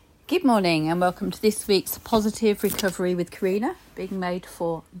Good morning and welcome to this week's Positive Recovery with Karina, being made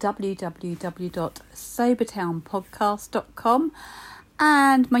for www.sobertownpodcast.com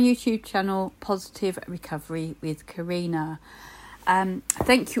and my YouTube channel Positive Recovery with Karina.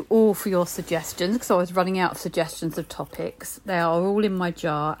 Thank you all for your suggestions, because I was running out of suggestions of topics. They are all in my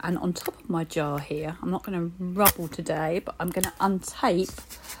jar, and on top of my jar here, I'm not going to rubble today, but I'm going to untape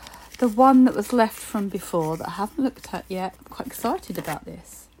the one that was left from before that I haven't looked at yet. I'm quite excited about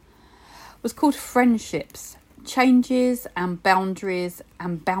this. Was called Friendships, Changes and Boundaries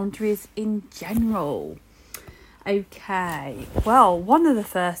in general. Okay, well, one of the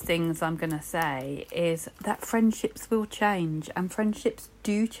first things I'm going to say is that friendships will change, and friendships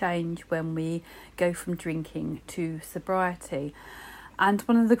do change when we go from drinking to sobriety. And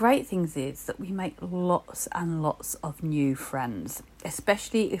one of the great things is that we make lots and lots of new friends,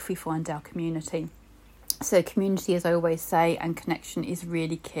 especially if we find our community. So community, as I always say, and connection is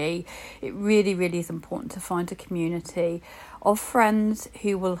really key. It really, really is important to find a community of friends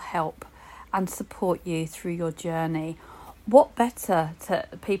who will help and support you through your journey. What better to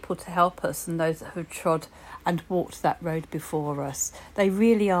people to help us than those that have trod and walked that road before us? They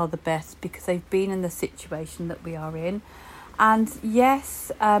really are the best because they've been in the situation that we are in. And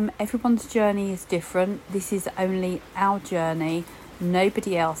yes, everyone's journey is different. This is only our journey,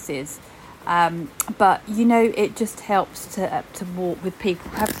 nobody else's. But you know, it just helps to walk with people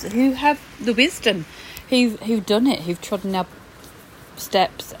who have the wisdom, who've done it, who've trodden our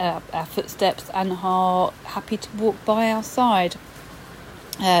steps, our footsteps, and are happy to walk by our side.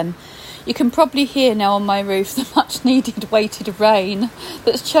 You can probably hear now on my roof the much needed weighted rain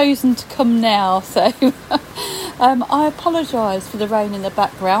that's chosen to come now. So I apologise for the rain in the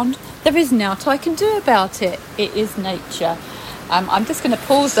background. There is naught I can do about it. It is nature. I'm just going to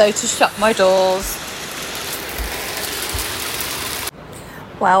pause though to shut my doors.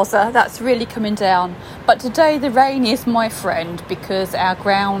 Wowza, that's really coming down. But today the rain is my friend, because our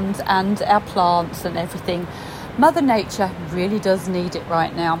ground and our plants and everything, Mother Nature really does need it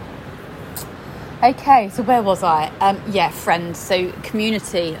right now. Okay, so where was I? Friends. So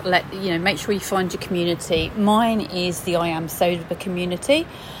community. Make sure you find your community. Mine is the I Am Sober community.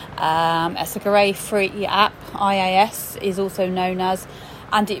 It's a grey free app. IAS is also known as,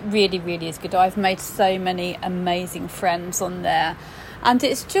 and it really, really is good. I've made so many amazing friends on there, and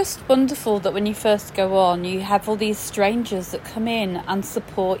it's just wonderful that when you first go on, you have all these strangers that come in and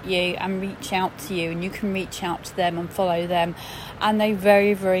support you and reach out to you, and you can reach out to them and follow them, and they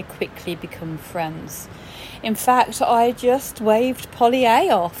very, very quickly become friends. In fact, I just waved Polly A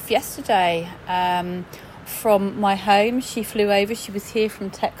off yesterday. From my home. She flew over. She was here from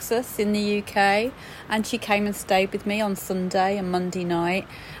Texas in the UK, and she came and stayed with me on Sunday and Monday night.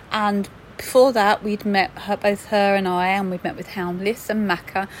 And before that, we'd met both her and I, and we'd met with Houndless and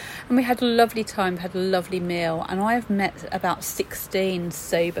Macca, and we had a lovely time, had a lovely meal. And I've met about 16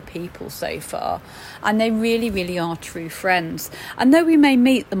 sober people so far, and they really, really are true friends. And though we may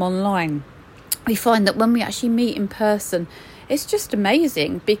meet them online, we find that when we actually meet in person, it's just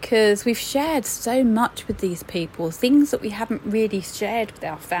amazing, because we've shared so much with these people, things that we haven't really shared with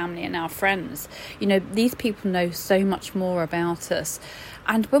our family and our friends. You know, these people know so much more about us.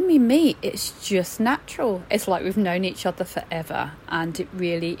 And when we meet, it's just natural. It's like we've known each other forever, and it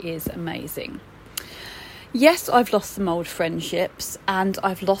really is amazing. Yes, I've lost some old friendships, and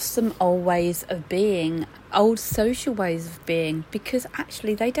I've lost some old ways of being, old social ways of being, because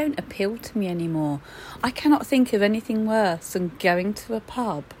actually they don't appeal to me anymore. I cannot think of anything worse than going to a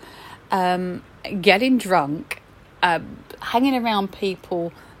pub, getting drunk, hanging around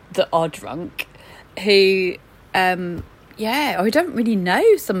people that are drunk, who, I don't really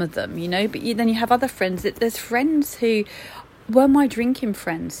know some of them, but then you have other friends. There's friends who were my drinking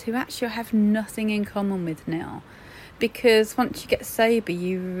friends who actually I have nothing in common with now, because once you get sober,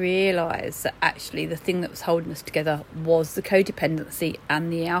 you realise that actually the thing that was holding us together was the codependency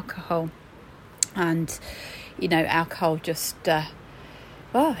and the alcohol. And alcohol just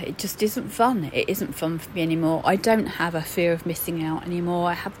it just isn't fun. It isn't fun for me anymore. I don't have a fear of missing out anymore.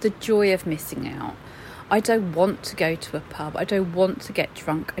 I have the joy of missing out. I don't want to go to a pub. I don't want to get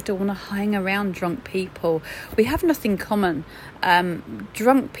drunk. I don't want to hang around drunk people. We have nothing common.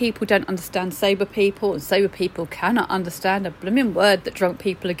 Drunk people don't understand sober people, and sober people cannot understand a blooming word that drunk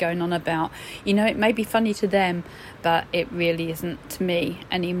people are going on about. It may be funny to them, but it really isn't to me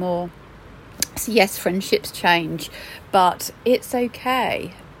anymore. So yes, friendships change, but it's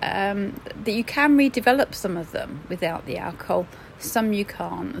okay. That you can redevelop some of them without the alcohol. Some you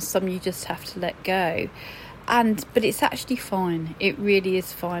can't, some you just have to let go. But it's actually fine. It really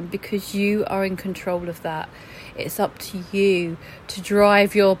is fine, because you are in control of that. It's up to you to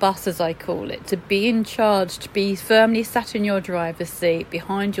drive your bus, as I call it, to be in charge, to be firmly sat in your driver's seat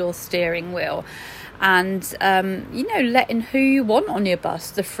behind your steering wheel, and letting who you want on your bus,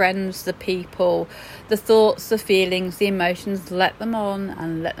 the friends, the people, the thoughts, the feelings, the emotions, let them on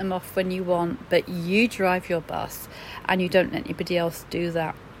and let them off when you want. But you drive your bus, and you don't let anybody else do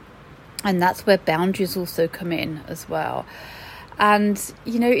that. And that's where boundaries also come in as well. And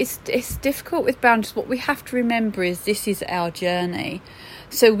it's difficult with boundaries. What we have to remember is this is our journey,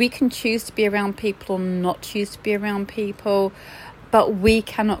 so we can choose to be around people or not choose to be around people, but we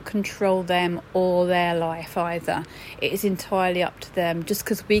cannot control them or their life either. It is entirely up to them. Just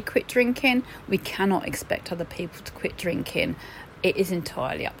because we quit drinking, we cannot expect other people to quit drinking. It is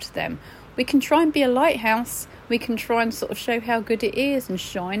entirely up to them. We can try and be a lighthouse. We can try and sort of show how good it is and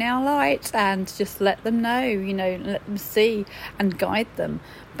shine our light and just let them know, let them see and guide them.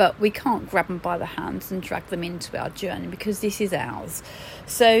 But we can't grab them by the hands and drag them into our journey, because this is ours.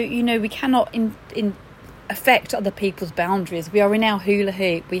 So, we cannot affect other people's boundaries. We are in our hula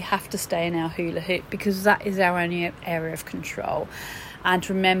hoop. We have to stay in our hula hoop, because that is our only area of control. And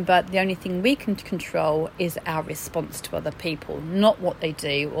remember, the only thing we can control is our response to other people, not what they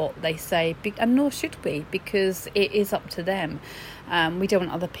do or what they say, and nor should we, because it is up to them. We don't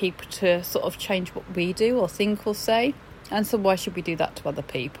want other people to sort of change what we do or think or say. And so why should we do that to other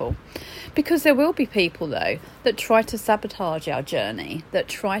people? Because there will be people, though, that try to sabotage our journey, that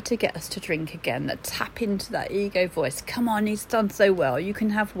try to get us to drink again, that tap into that ego voice. Come on, he's done so well, you can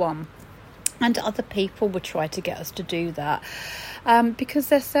have one. And other people will try to get us to do that because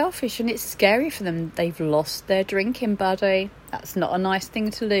they're selfish, and it's scary for them. They've lost their drinking buddy. That's not a nice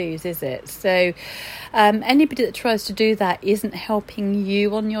thing to lose, is it? So anybody that tries to do that isn't helping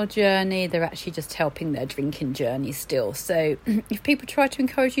you on your journey. They're actually just helping their drinking journey still. So if people try to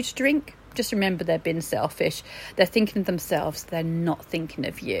encourage you to drink, just remember they're being selfish. They're thinking of themselves. They're not thinking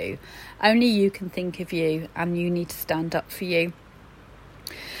of you. Only you can think of you, and you need to stand up for you.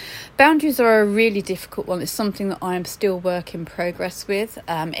 Boundaries are a really difficult one. It's something that I am still work in progress with.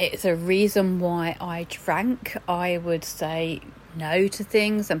 It's a reason why I drank. I would say no to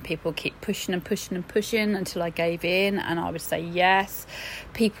things, and people keep pushing and pushing and pushing until I gave in, and I would say yes.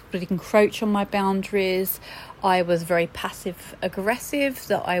 People would encroach on my boundaries. I was very passive aggressive,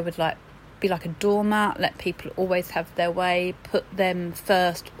 that I would be like a doormat, let people always have their way, put them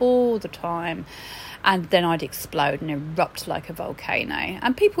first all the time. And then I'd explode and erupt like a volcano.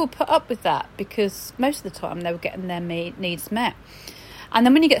 And people would put up with that, because most of the time they were getting their needs met. And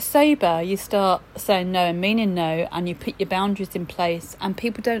then when you get sober, you start saying no and meaning no, and you put your boundaries in place, and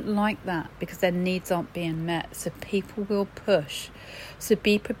people don't like that because their needs aren't being met. So people will push. So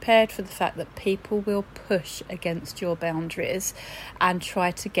be prepared for the fact that people will push against your boundaries and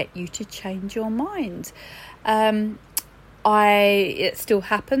try to get you to change your mind. It still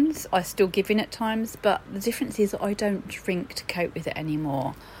happens. I still give in at times, but the difference is that I don't drink to cope with it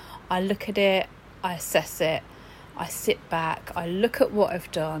anymore. I look at it, I assess it, I sit back, I look at what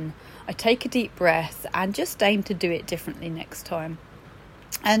I've done, I take a deep breath and just aim to do it differently next time.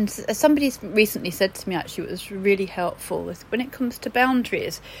 And somebody recently said to me, actually, it was really helpful, is when it comes to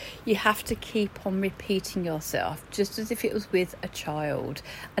boundaries, you have to keep on repeating yourself, just as if it was with a child,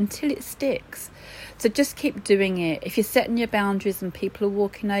 until it sticks. So just keep doing it. If you're setting your boundaries and people are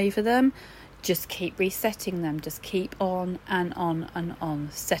walking over them, just keep resetting them. Just keep on and on and on,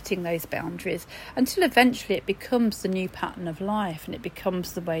 setting those boundaries until eventually it becomes the new pattern of life, and it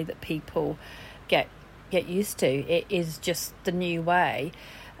becomes the way that people get used to. It is just the new way.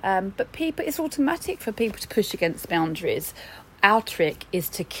 But it's automatic for people to push against boundaries. Our trick is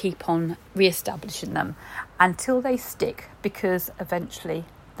to keep on re-establishing them until they stick, because eventually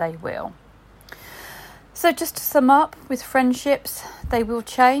they will. So just to sum up, with friendships, they will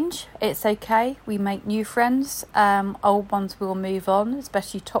change. It's okay. We make new friends. Old ones will move on,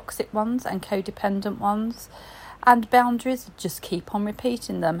 especially toxic ones and codependent ones. And boundaries, just keep on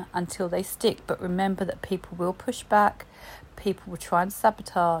repeating them until they stick. But remember that people will push back, people will try and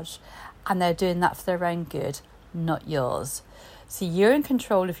sabotage, and they're doing that for their own good, not yours. So you're in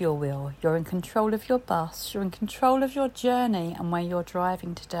control of your wheel, you're in control of your bus, you're in control of your journey and where you're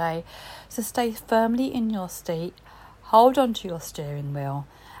driving today. So stay firmly in your seat, hold on to your steering wheel,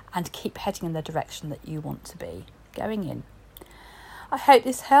 and keep heading in the direction that you want to be going in. I hope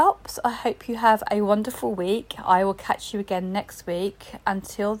this helps. I hope you have a wonderful week. I will catch you again next week.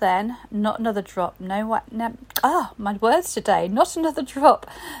 Until then, not another drop. My words today. Not another drop,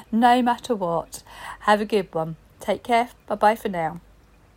 no matter what. Have a good one. Take care. Bye-bye for now.